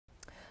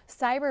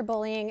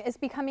Cyberbullying is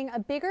becoming a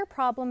bigger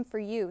problem for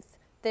youth.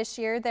 This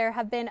year, there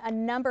have been a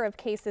number of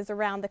cases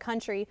around the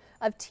country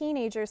of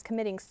teenagers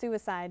committing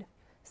suicide.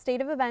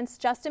 State of Events'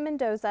 Justin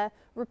Mendoza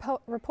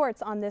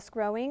reports on this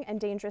growing and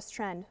dangerous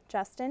trend.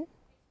 Justin?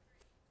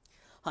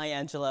 Hi,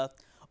 Angela.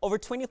 Over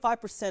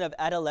 25% of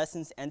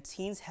adolescents and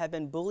teens have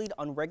been bullied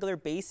on a regular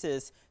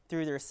basis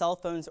through their cell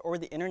phones or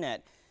the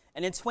internet.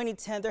 And in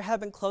 2010, there have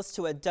been close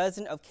to a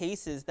dozen of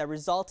cases that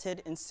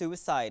resulted in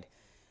suicide.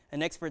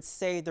 And experts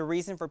say the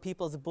reason for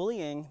people's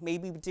bullying may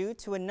be due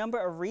to a number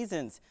of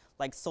reasons,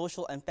 like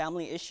social and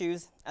family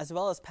issues, as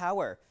well as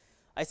power.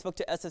 I spoke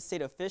to SF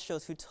State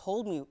officials who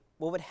told me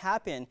what would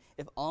happen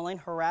if online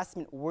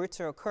harassment were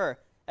to occur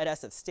at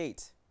SF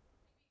State.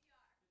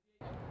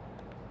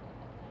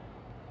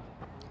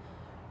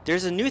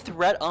 There's a new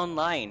threat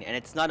online, and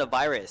it's not a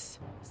virus.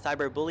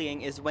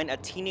 Cyberbullying is when a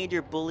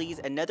teenager bullies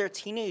another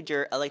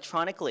teenager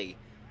electronically.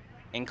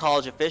 And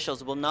college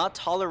officials will not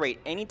tolerate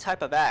any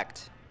type of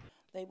act.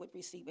 They would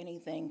receive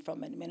anything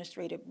from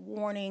administrative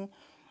warning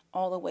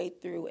all the way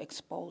through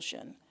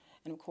expulsion.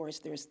 And of course,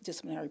 there's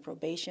disciplinary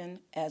probation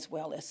as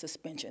well as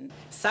suspension.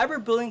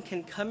 Cyberbullying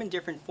can come in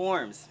different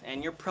forms,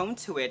 and you're prone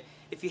to it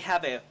if you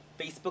have a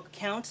Facebook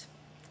account,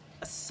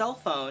 a cell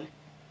phone,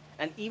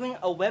 and even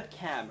a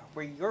webcam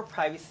where your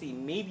privacy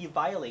may be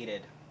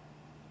violated.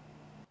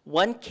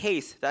 One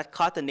case that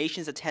caught the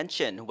nation's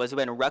attention was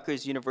when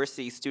Rutgers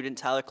University student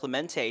Tyler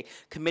Clemente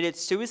committed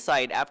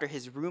suicide after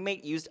his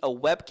roommate used a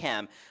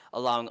webcam,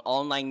 allowing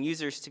online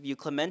users to view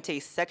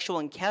Clemente's sexual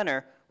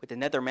encounter with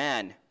another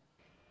man.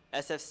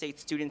 SF State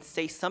students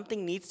say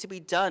something needs to be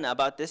done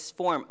about this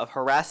form of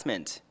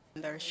harassment.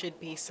 There should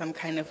be some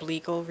kind of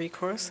legal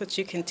recourse that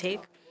you can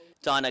take.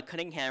 Donna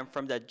Cunningham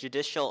from the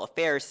Judicial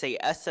Affairs say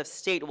SF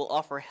State will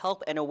offer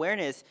help and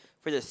awareness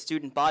for the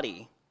student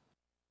body.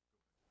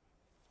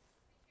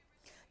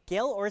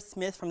 Gail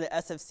Orr-Smith from the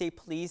SF State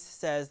Police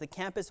says the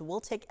campus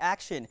will take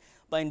action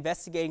by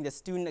investigating the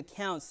student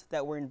accounts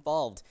that were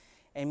involved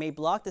and may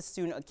block the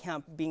student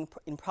account being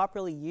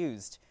improperly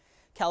used.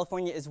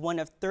 California is one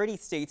of 30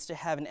 states to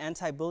have an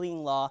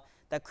anti-bullying law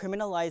that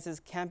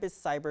criminalizes campus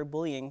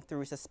cyberbullying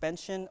through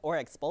suspension or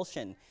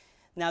expulsion.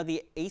 Now,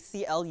 the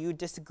ACLU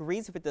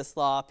disagrees with this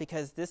law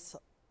because this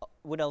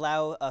would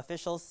allow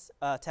officials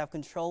to have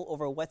control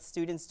over what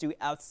students do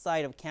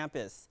outside of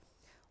campus.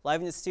 Live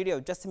in the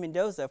studio, Justin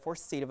Mendoza for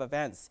State of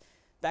Events.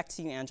 Back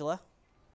to you, Angela.